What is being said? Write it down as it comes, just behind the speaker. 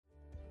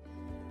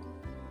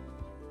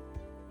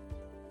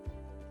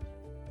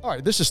All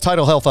right, this is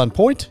TidalHealth on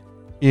Point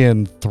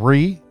in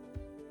 3,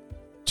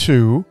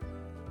 2.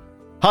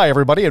 Hi,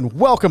 everybody, and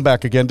welcome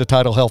back again to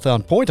TidalHealth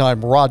on Point.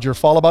 I'm Roger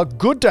Fallabout.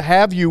 Good to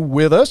have you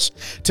with us.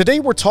 Today,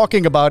 we're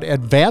talking about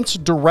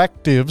advanced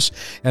directives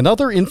and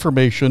other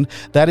information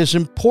that is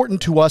important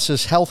to us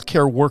as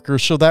healthcare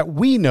workers so that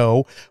we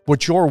know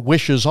what your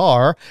wishes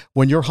are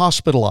when you're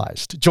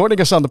hospitalized. Joining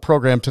us on the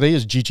program today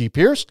is Gigi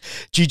Pierce.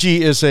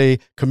 Gigi is a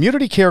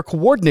community care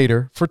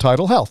coordinator for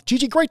TidalHealth.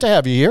 Gigi, great to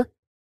have you here.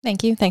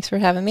 Thank you. Thanks for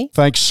having me.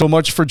 Thanks so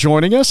much for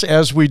joining us.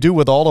 As we do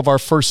with all of our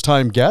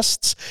first-time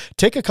guests,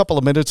 take a couple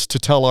of minutes to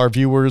tell our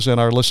viewers and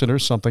our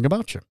listeners something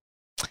about you.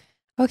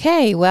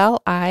 Okay.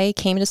 Well, I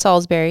came to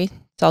Salisbury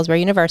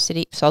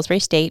University, Salisbury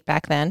State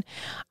back then.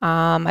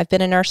 I've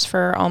been a nurse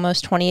for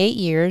almost 28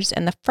 years.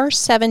 And the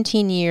first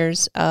 17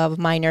 years of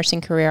my nursing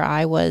career,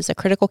 I was a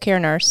critical care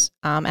nurse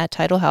at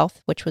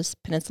TidalHealth, which was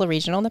Peninsula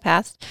Regional in the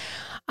past.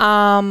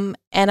 And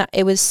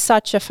it was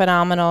such a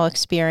phenomenal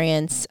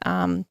experience.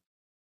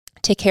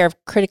 Take care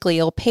of critically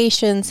ill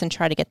patients and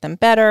try to get them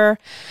better.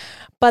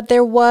 But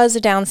there was a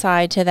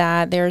downside to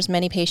that. There's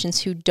many patients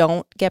who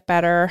don't get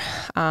better.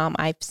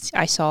 I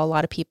saw a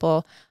lot of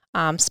people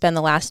spend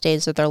the last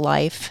days of their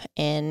life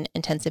in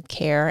intensive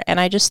care. And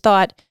I just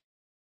thought,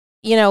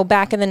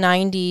 back in the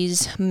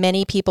 90s,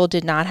 many people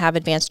did not have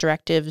advanced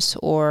directives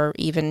or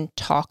even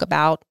talk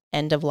about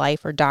end of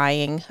life or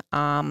dying.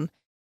 And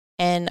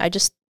I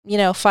just,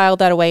 filed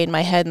that away in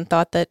my head and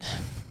thought that,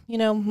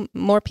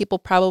 more people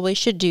probably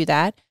should do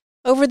that.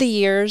 Over the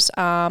years,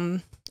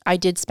 I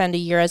did spend a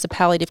year as a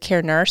palliative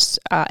care nurse,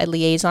 a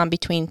liaison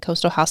between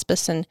Coastal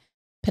Hospice and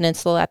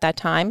Peninsula at that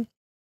time.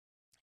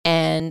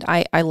 And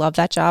I love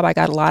that job. I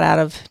got a lot out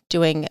of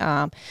doing,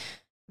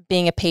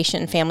 being a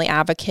patient and family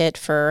advocate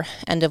for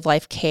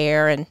end-of-life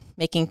care and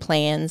making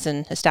plans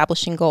and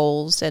establishing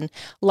goals. And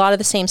a lot of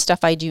the same stuff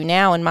I do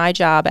now in my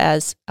job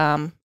as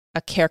a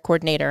care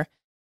coordinator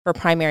for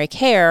primary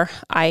care.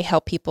 I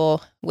help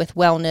people with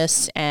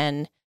wellness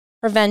and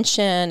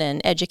prevention and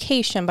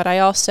education, but I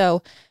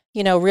also,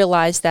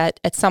 realize that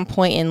at some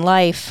point in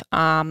life,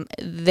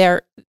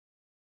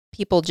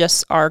 people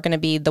just are going to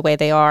be the way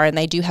they are, and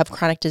they do have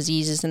chronic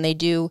diseases, and they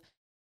do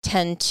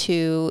tend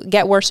to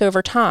get worse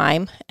over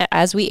time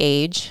as we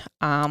age.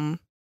 The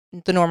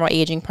normal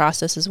aging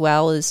process as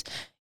well is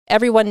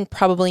everyone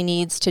probably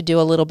needs to do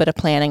a little bit of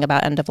planning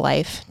about end of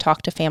life,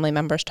 talk to family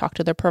members, talk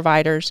to their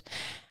providers.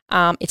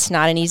 It's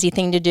not an easy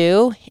thing to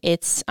do.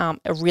 It's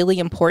a really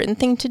important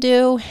thing to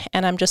do.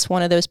 And I'm just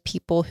one of those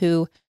people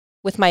who,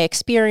 with my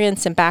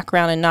experience and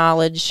background and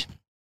knowledge,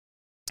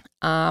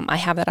 I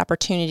have that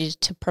opportunity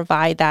to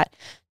provide that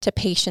to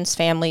patients,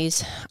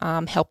 families,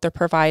 help their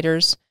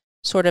providers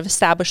sort of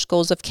establish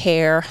goals of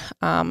care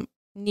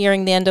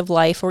nearing the end of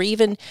life, or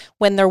even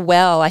when they're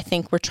well. I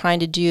think we're trying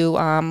to do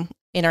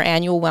in our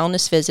annual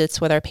wellness visits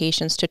with our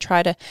patients to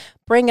try to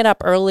bring it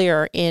up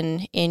earlier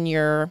in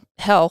your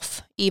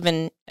health,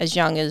 even as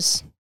young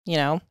as,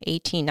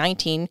 18,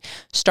 19,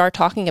 start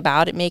talking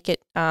about it, make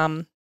it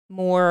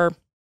more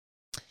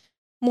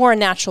a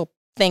natural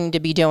thing to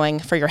be doing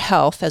for your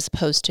health as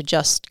opposed to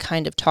just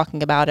kind of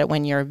talking about it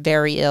when you're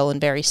very ill and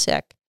very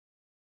sick.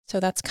 So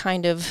that's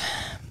kind of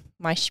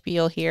my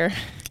spiel here.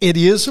 It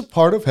is a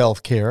part of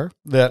healthcare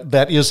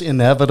that is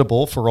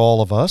inevitable for all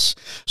of us.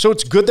 So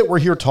it's good that we're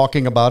here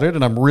talking about it,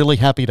 and I'm really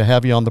happy to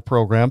have you on the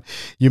program.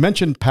 You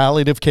mentioned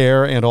palliative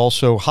care and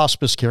also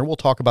hospice care. We'll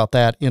talk about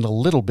that in a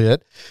little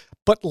bit.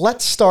 But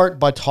let's start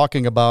by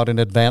talking about an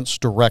advanced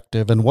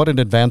directive and what an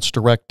advanced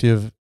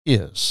directive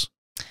is.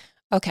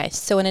 Okay,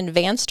 so an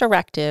advanced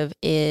directive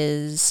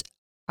is,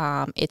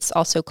 it's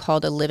also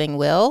called a living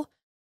will,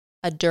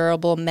 a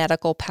durable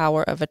medical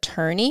power of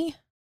attorney,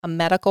 a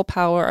medical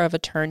power of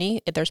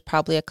attorney. There's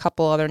probably a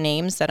couple other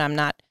names that I'm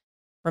not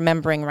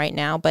remembering right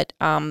now, but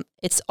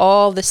it's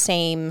all the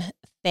same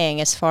thing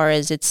as far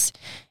as it's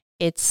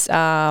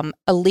a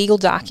legal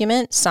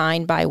document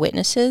signed by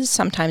witnesses.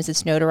 Sometimes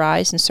it's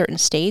notarized in certain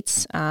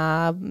states,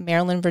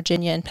 Maryland,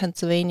 Virginia, and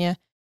Pennsylvania.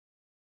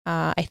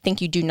 I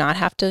think you do not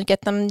have to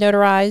get them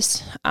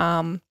notarized,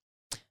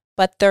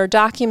 but they're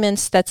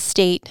documents that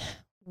state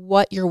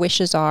what your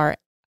wishes are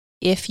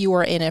if you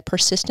are in a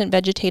persistent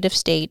vegetative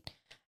state,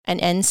 an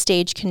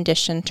end-stage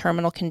condition,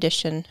 terminal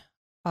condition,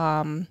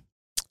 and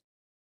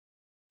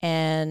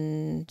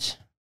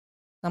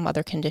some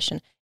other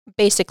condition.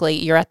 Basically,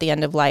 you're at the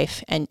end of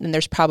life, and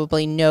there's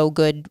probably no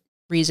good,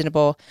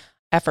 reasonable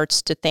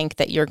efforts to think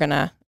that you're going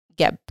to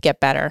get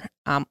better.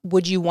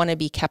 Would you want to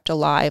be kept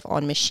alive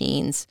on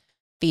machines,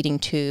 feeding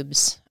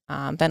tubes,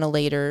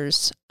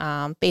 ventilators,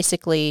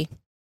 basically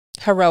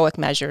heroic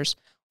measures,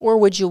 or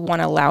would you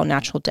want to allow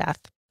natural death?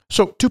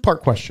 So,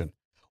 two-part question.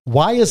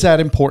 Why is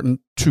that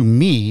important to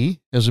me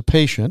as a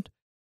patient?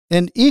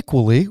 And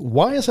equally,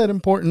 why is that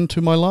important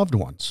to my loved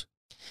ones?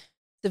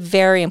 It's a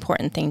very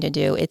important thing to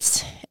do.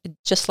 It's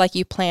just like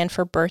you plan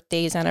for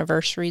birthdays,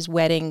 anniversaries,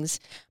 weddings,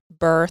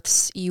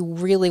 births. You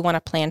really want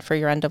to plan for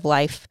your end of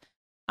life.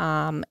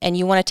 And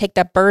you want to take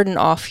that burden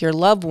off your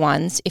loved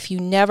ones. If you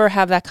never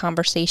have that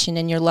conversation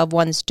and your loved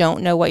ones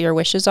don't know what your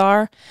wishes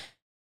are,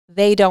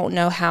 they don't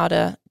know how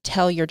to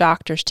tell your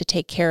doctors to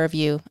take care of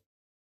you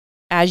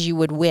as you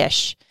would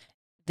wish.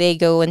 They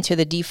go into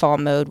the default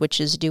mode, which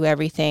is do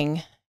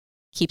everything,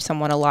 keep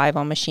someone alive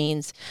on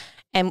machines.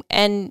 And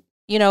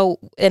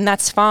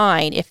that's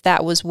fine. If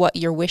that was what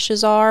your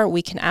wishes are,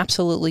 we can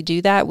absolutely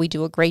do that. We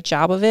do a great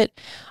job of it.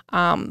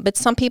 But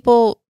some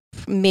people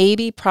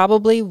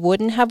probably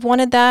wouldn't have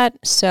wanted that.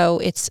 So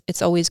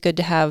it's always good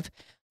to have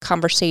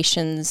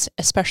conversations,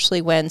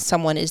 especially when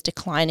someone is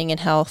declining in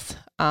health.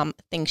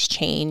 Things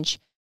change,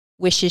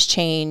 wishes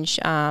change,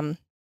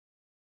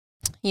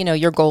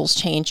 your goals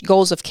change,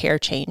 goals of care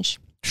change.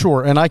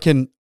 Sure. And I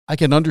can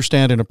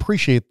understand and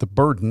appreciate the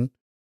burden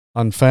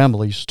on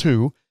families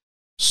too.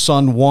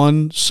 Son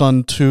 1,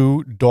 son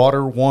 2,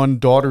 daughter 1,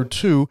 daughter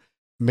 2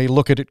 may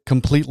look at it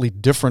completely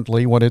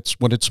differently when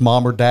it's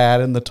mom or dad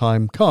and the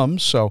time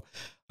comes. So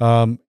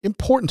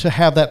important to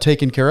have that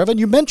taken care of. And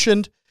you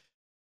mentioned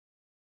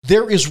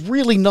there is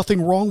really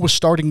nothing wrong with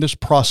starting this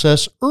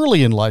process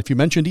early in life. You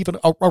mentioned even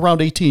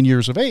around 18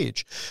 years of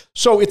age.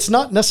 So it's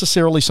not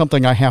necessarily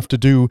something I have to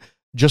do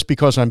just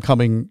because I'm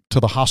coming to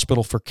the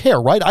hospital for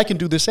care, right? I can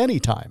do this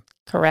anytime.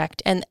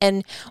 Correct.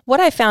 And what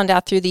I found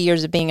out through the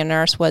years of being a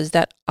nurse was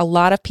that a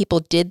lot of people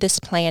did this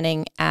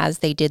planning as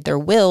they did their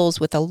wills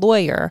with a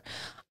lawyer.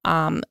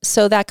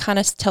 So that kind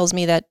of tells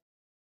me that,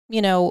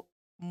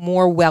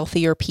 more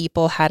wealthier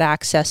people had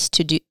access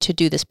to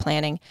do this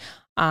planning.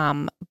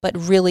 But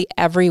really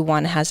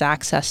everyone has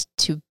access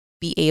to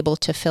be able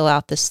to fill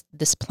out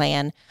this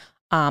plan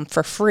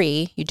for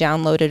free. You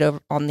download it over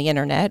on the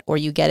internet, or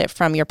you get it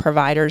from your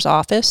provider's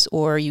office,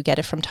 or you get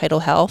it from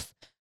TidalHealth.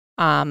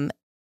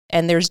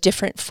 And there's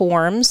different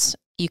forms.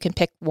 You can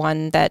pick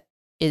one that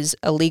is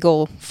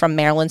illegal from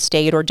Maryland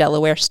State or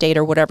Delaware State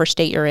or whatever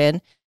state you're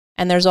in.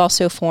 And there's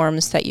also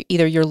forms that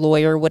either your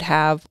lawyer would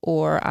have,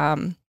 or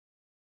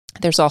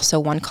there's also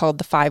one called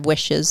the 5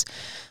 Wishes,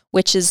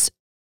 which is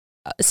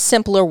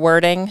simpler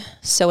wording.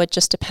 So it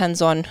just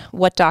depends on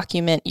what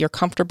document you're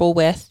comfortable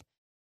with,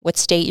 what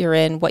state you're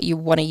in, what you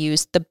want to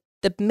use.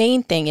 The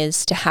main thing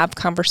is to have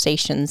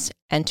conversations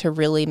and to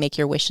really make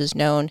your wishes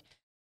known,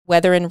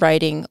 whether in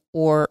writing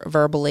or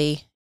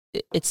verbally.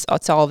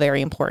 It's all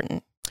very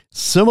important.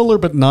 Similar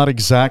but not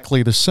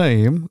exactly the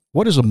same.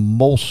 What is a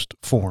MOLST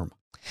form?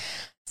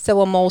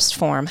 So a MOLST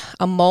form.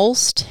 A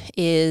MOLST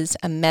is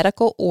a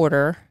medical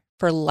order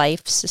for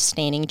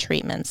life-sustaining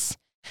treatments.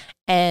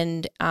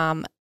 And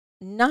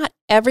not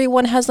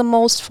everyone has a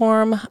MOLST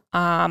form.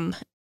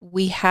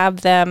 We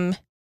have them.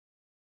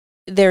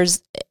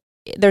 There's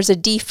a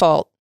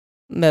default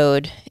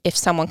mode. If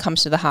someone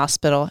comes to the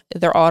hospital,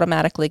 they're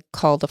automatically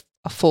called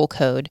a full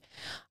code.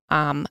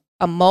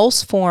 A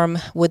MOLST form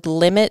would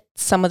limit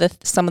some of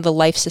the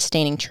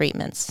life-sustaining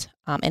treatments,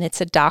 and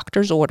it's a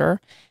doctor's order.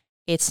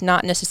 It's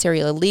not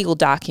necessarily a legal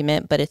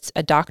document, but it's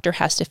a doctor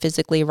has to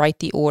physically write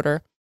the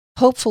order,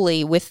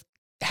 hopefully with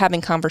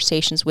having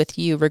conversations with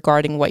you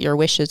regarding what your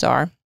wishes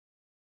are.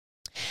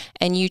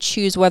 And you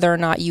choose whether or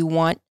not you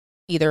want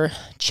either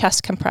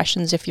chest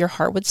compressions if your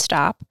heart would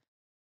stop,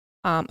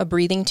 a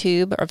breathing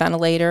tube or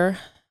ventilator.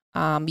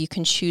 You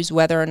can choose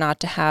whether or not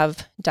to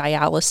have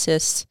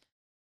dialysis,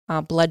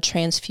 blood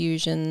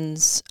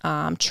transfusions,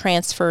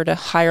 transfer to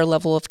higher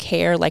level of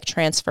care, like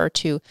transfer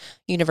to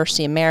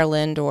University of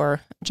Maryland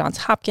or Johns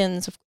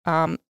Hopkins,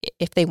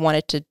 if they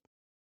wanted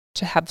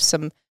to have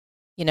some,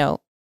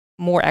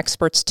 more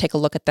experts take a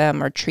look at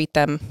them or treat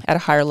them at a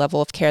higher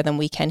level of care than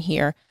we can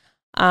here.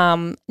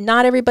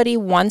 Not everybody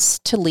wants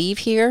to leave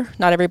here.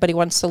 Not everybody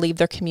wants to leave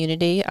their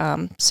community.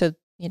 So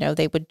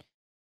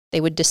they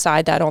would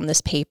decide that on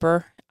this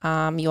paper.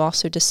 You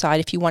also decide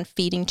if you want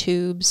feeding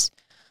tubes.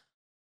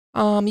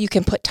 You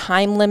can put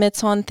time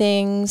limits on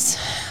things.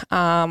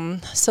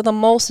 So the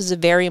MOLST is a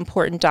very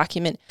important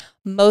document,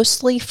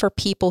 mostly for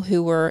people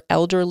who are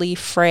elderly,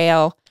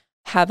 frail,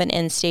 have an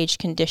end-stage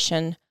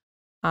condition.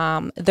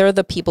 They're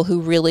the people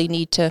who really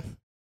need to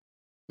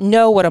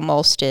know what a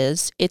MOLST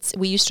is.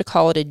 We used to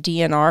call it a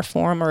DNR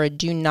form, or a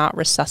do not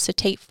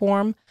resuscitate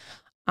form.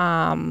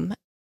 And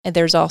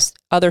there's also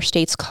other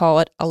states call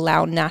it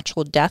allow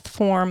natural death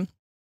form.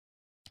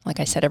 Like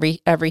I said,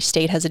 every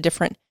state has a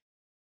different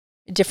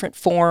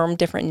form,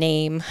 different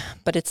name,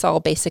 but it's all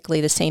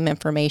basically the same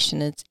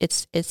information.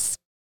 It's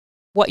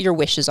what your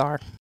wishes are.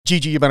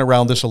 Gigi, you've been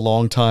around this a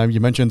long time. You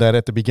mentioned that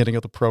at the beginning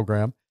of the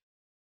program.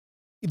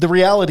 The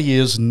reality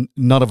is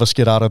none of us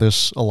get out of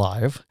this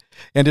alive,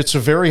 and it's a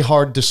very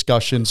hard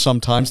discussion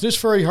sometimes. It's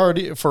very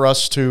hard for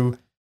us to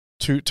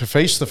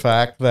face the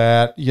fact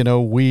that,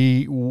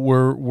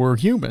 we're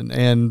human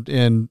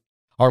and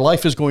our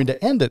life is going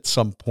to end at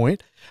some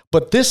point.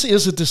 But this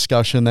is a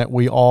discussion that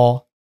we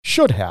all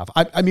should have.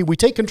 I mean, we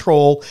take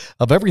control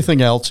of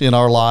everything else in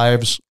our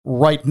lives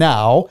right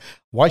now.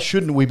 Why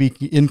shouldn't we be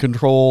in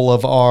control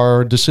of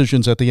our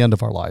decisions at the end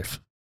of our life?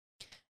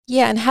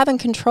 Yeah, and having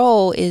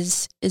control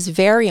is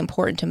very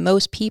important to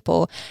most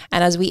people.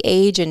 And as we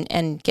age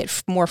and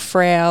get more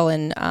frail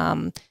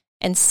and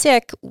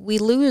sick, we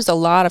lose a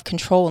lot of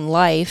control in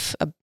life.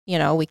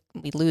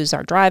 We lose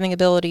our driving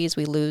abilities,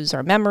 we lose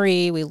our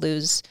memory, we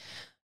lose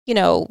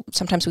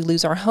sometimes we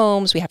lose our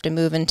homes. We have to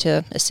move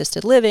into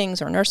assisted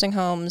livings or nursing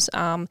homes.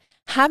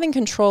 Having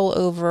control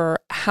over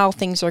how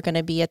things are going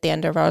to be at the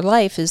end of our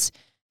life is,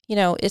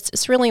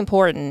 it's really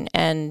important,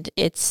 and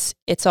it's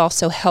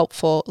also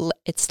helpful.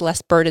 It's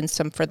less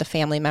burdensome for the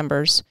family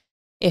members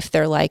if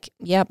they're like,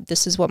 yeah,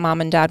 this is what mom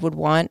and dad would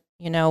want.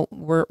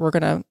 We're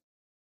gonna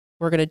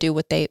do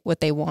what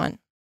they want.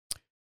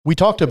 We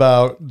talked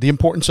about the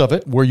importance of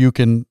it, where you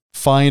can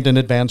find an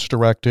advance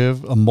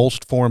directive, a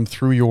MOLST form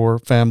through your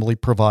family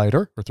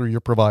provider or through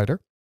your provider.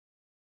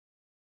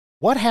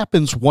 What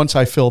happens once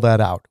I fill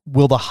that out?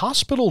 Will the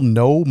hospital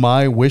know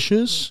my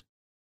wishes?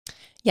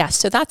 Yes,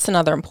 so that's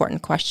another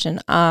important question.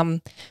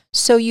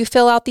 So you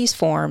fill out these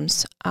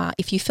forms.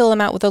 If you fill them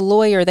out with a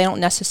lawyer, they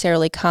don't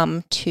necessarily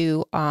come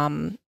to,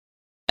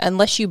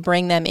 unless you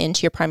bring them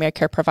into your primary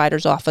care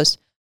provider's office,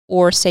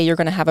 or say you're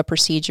going to have a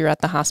procedure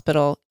at the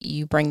hospital,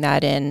 you bring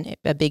that in,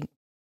 a big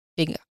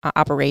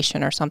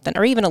operation or something,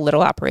 or even a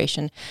little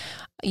operation.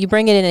 You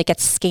bring it in, it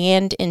gets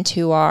scanned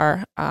into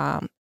our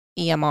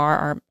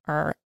EMR,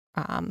 our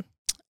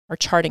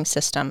charting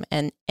system,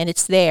 and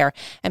it's there.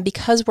 And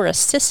because we're a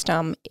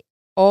system,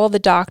 all the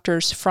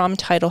doctors from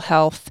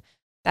TidalHealth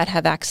that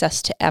have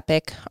access to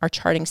Epic, our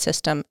charting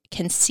system,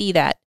 can see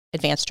that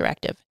advance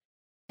directive.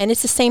 And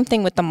it's the same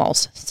thing with the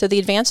MOLST. So the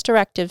advance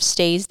directive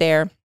stays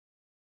there.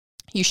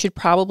 You should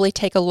probably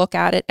take a look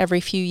at it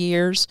every few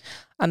years,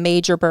 a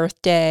major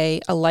birthday,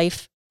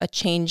 a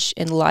change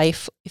in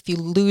life. If you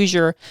lose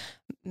your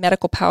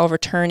medical power of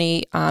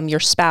attorney,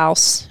 your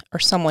spouse or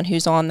someone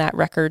who's on that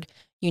record,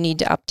 you need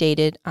to update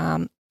it.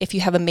 If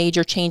you have a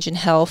major change in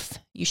health,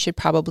 you should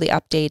probably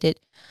update it.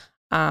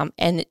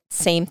 And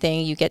same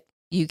thing,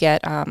 you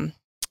get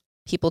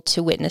people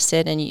to witness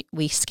it, and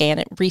we scan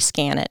it,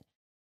 rescan it.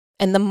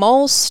 And the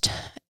MOLST,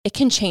 it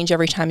can change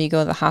every time you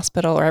go to the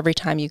hospital or every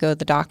time you go to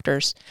the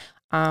doctors.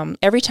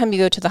 Every time you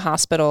go to the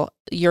hospital,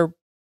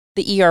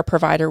 the ER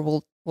provider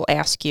will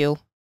ask you,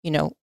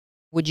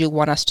 would you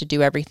want us to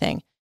do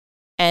everything?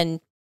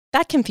 And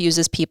that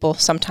confuses people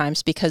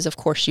sometimes, because of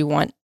course you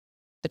want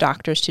the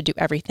doctors to do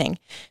everything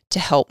to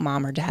help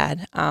mom or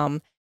dad.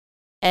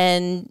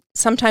 And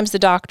sometimes the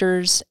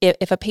doctors,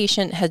 if a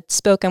patient had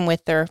spoken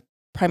with their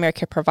primary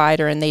care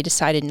provider and they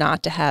decided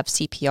not to have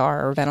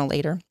CPR or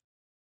ventilator,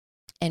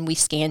 and we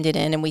scanned it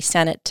in and we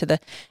sent it to the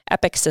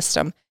Epic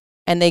system,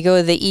 and they go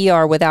to the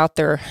ER without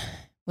their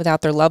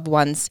loved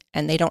ones,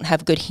 and they don't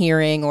have good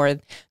hearing or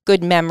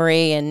good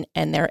memory, and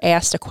they're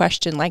asked a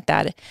question like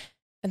that,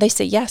 and they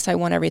say, yes, I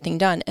want everything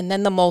done. And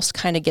then the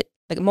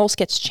MOLST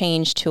gets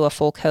changed to a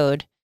full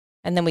code.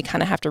 And then we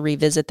kind of have to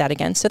revisit that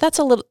again. So that's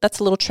a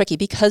little tricky,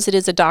 because it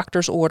is a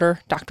doctor's order.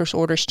 Doctor's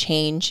orders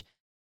change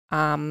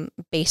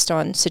based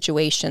on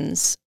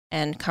situations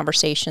and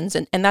conversations,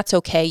 and that's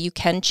okay. You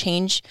can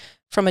change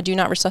from a do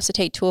not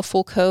resuscitate to a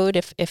full code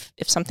if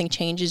something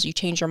changes. You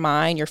change your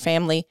mind. Your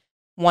family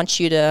wants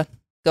you to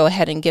go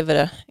ahead and give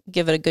it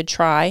a good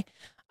try.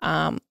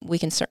 We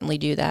can certainly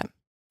do that.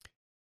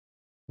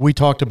 We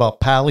talked about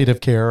palliative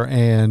care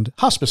and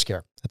hospice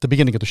care at the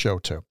beginning of the show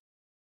too.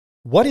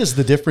 What is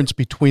the difference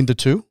between the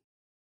two?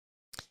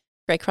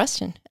 Great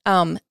question.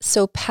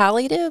 So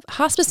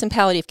hospice and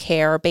palliative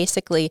care are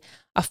basically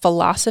a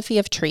philosophy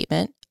of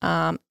treatment.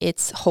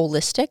 It's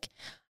holistic.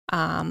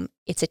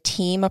 It's a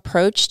team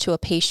approach to a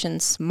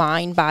patient's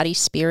mind, body,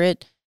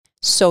 spirit,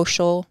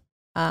 social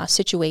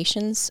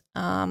situations.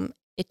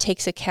 It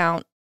takes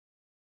account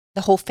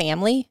the whole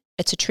family.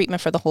 It's a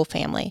treatment for the whole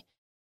family.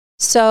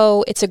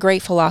 So it's a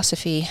great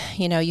philosophy.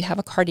 You have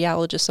a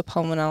cardiologist, a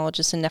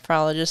pulmonologist, a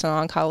nephrologist,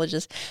 an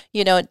oncologist.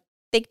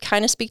 They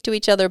kind of speak to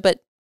each other, but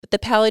the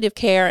palliative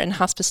care and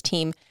hospice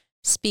team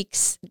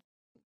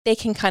they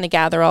can kind of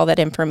gather all that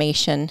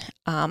information.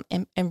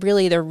 And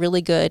really, they're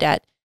really good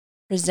at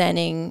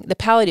presenting. The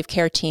palliative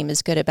care team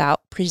is good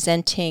about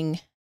presenting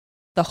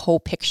the whole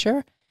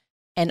picture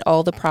and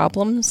all the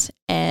problems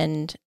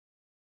and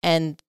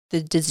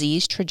the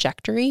disease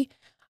trajectory.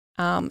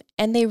 And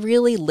they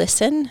really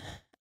listen.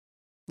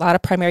 A lot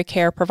of primary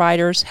care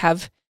providers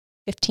have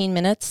 15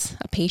 minutes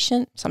a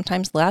patient,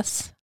 sometimes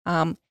less.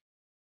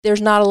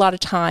 There's not a lot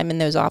of time in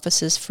those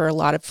offices for a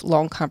lot of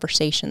long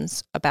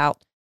conversations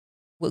about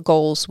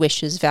goals,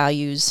 wishes,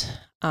 values,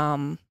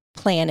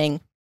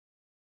 planning.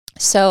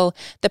 So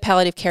the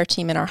palliative care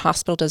team in our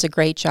hospital does a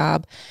great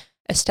job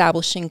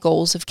establishing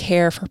goals of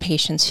care for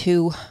patients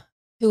who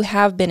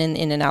have been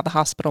in and out of the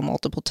hospital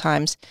multiple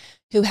times,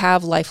 who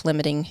have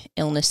life-limiting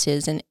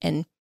illnesses,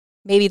 and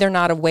maybe they're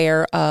not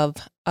aware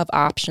of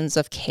options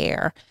of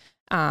care.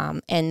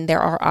 And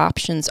there are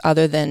options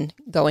other than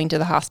going to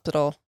the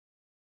hospital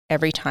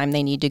every time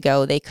they need to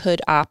go. They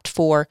could opt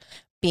for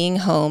being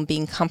home,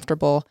 being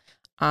comfortable,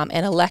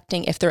 and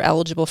electing, if they're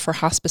eligible for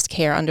hospice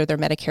care under their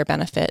Medicare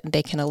benefit,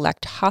 they can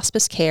elect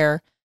hospice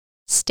care,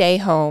 stay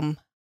home.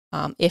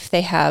 If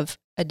they have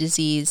a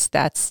disease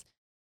that's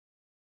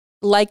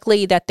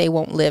likely that they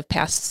won't live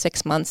past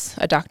 6 months,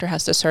 a doctor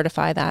has to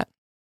certify that.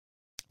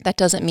 That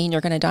doesn't mean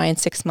you're going to die in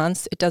 6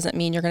 months. It doesn't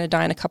mean you're going to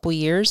die in a couple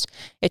years.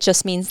 It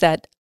just means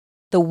that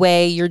the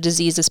way your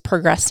disease is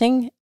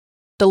progressing,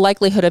 the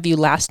likelihood of you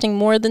lasting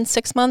more than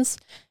 6 months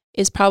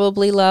is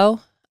probably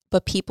low,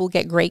 but people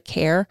get great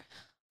care.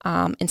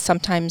 And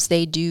sometimes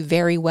they do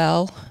very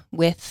well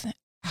with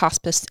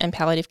hospice and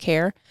palliative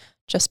care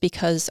just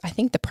because I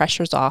think the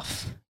pressure's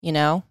off,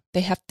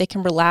 they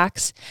can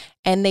relax,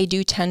 and they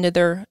do tend to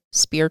their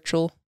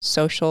spiritual,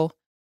 social,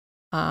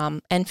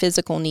 and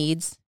physical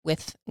needs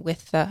with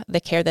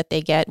the care that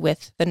they get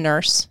with the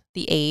nurse,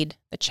 the aide,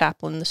 the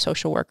chaplain, the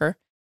social worker,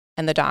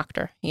 and the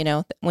doctor.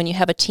 When you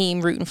have a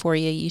team rooting for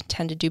you, you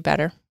tend to do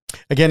better.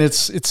 Again,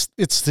 it's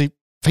the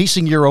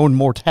facing your own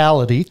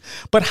mortality,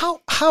 but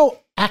how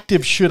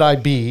active should I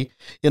be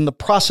in the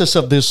process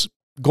of this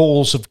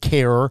goals of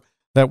care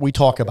that we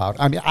talk about?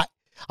 I mean,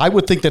 I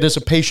would think that as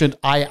a patient,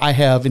 I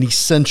have an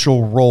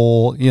essential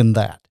role in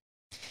that.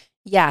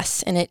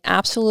 Yes, and it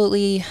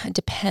absolutely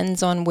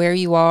depends on where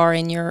you are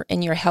in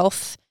your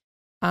health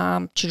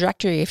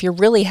trajectory. If you're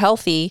really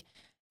healthy,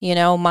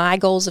 my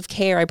goals of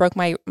care. I broke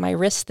my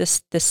wrist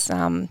this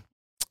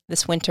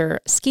winter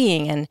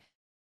skiing, and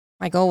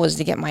my goal was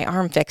to get my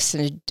arm fixed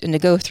and to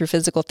go through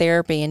physical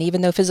therapy. And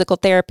even though physical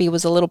therapy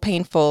was a little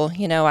painful,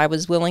 I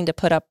was willing to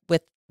put up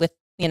with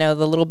the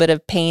little bit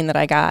of pain that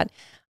I got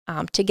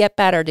to get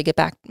better,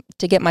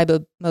 to get my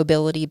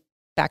mobility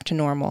back to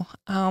normal.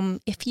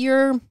 If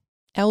you're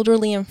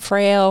elderly and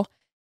frail,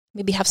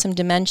 maybe have some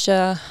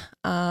dementia,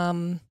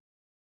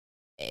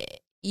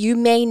 you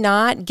may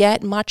not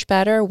get much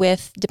better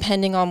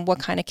depending on what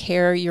kind of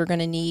care you're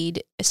going to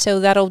need. So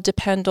that'll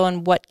depend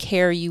on what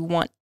care you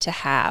want to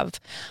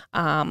have.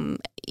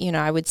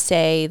 I would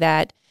say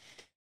that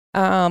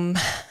my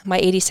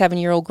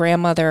 87-year-old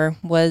grandmother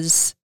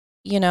was,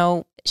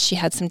 she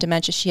had some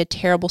dementia. She had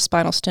terrible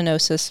spinal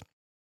stenosis.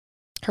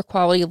 Her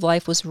quality of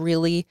life was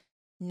really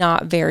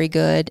not very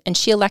good. And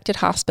she elected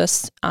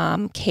hospice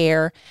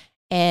care.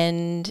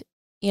 And,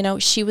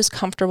 she was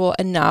comfortable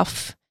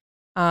enough.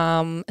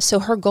 So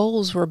her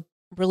goals were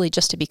really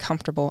just to be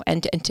comfortable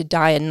and to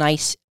die a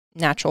nice,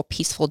 natural,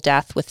 peaceful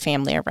death with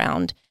family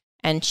around.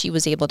 And she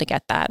was able to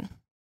get that.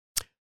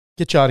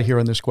 Get you out of here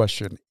on this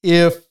question.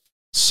 If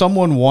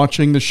someone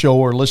watching the show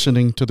or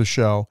listening to the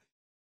show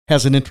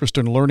has an interest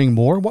in learning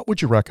more, what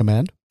would you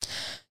recommend?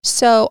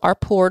 So our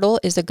portal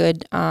is a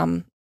good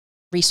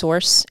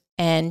resource.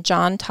 And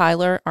John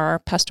Tyler, our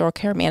pastoral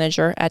care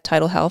manager at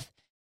TidalHealth,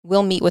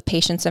 will meet with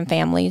patients and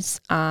families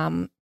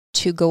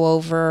to go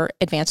over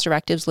advanced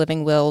directives,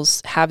 living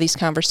wills, have these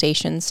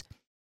conversations.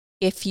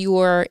 If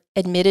you're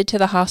admitted to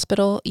the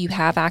hospital, you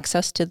have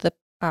access to the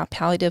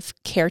palliative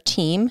care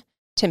team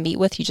to meet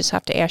with. You just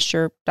have to ask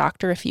your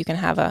doctor if you can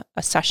have a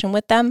session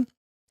with them.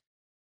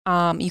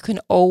 You can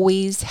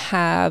always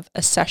have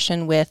a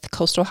session with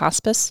Coastal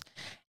Hospice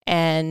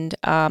and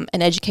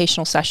an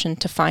educational session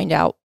to find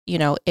out,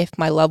 if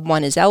my loved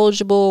one is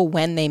eligible,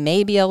 when they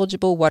may be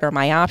eligible, what are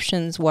my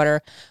options, what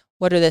are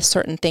the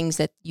certain things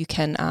that you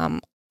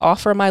can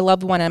offer my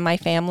loved one and my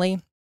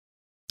family.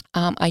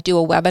 I do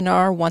a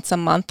webinar once a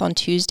month on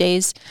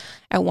Tuesdays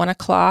at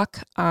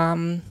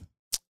 1:00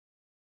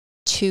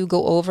 to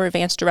go over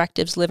advanced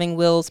directives, living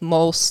wills,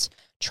 MOLS,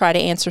 try to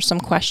answer some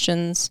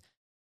questions.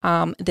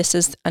 This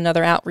is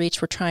another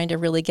outreach. We're trying to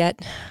really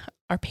get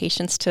our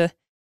patients to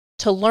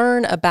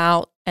learn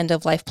about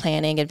end-of-life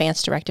planning,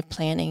 advanced directive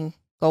planning,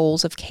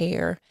 goals of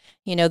care.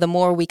 The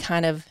more we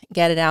kind of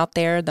get it out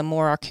there, the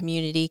more our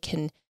community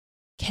can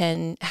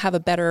have a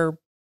better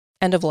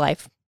end of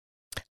life.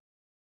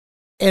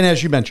 And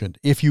as you mentioned,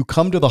 if you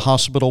come to the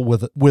hospital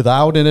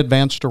without an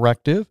advanced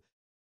directive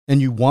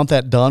and you want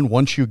that done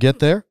once you get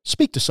there,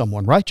 speak to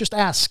someone, right? Just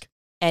ask.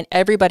 And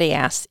everybody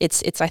asks.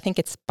 I think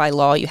it's by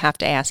law you have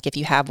to ask if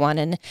you have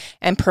one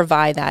and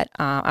provide that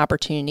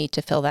opportunity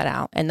to fill that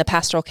out. And the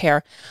pastoral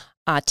care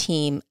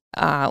team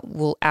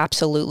will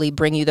absolutely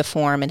bring you the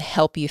form and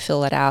help you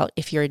fill it out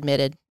if you're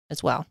admitted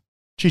as well.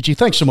 Gigi,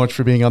 thanks so much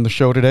for being on the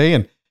show today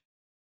and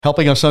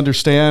helping us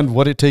understand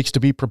what it takes to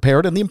be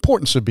prepared and the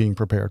importance of being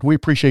prepared. We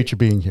appreciate you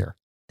being here.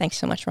 Thanks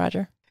so much,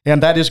 Roger.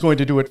 And that is going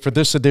to do it for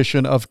this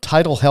edition of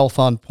TidalHealth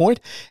on Point.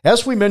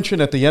 As we mentioned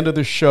at the end of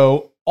the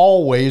show,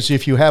 always,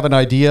 if you have an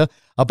idea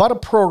about a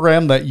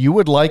program that you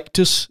would like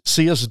to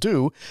see us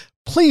do,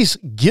 please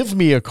give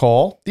me a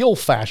call the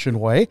old-fashioned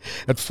way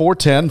at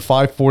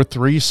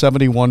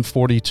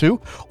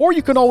 410-543-7142, or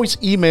you can always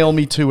email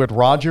me to at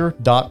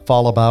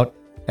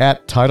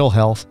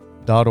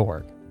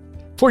roger.fallabout@tidalhealth.org.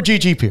 For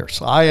Gigi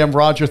Pierce, I am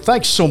Roger.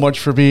 Thanks so much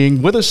for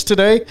being with us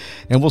today,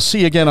 and we'll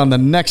see you again on the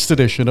next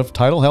edition of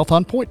TidalHealth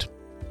on Point.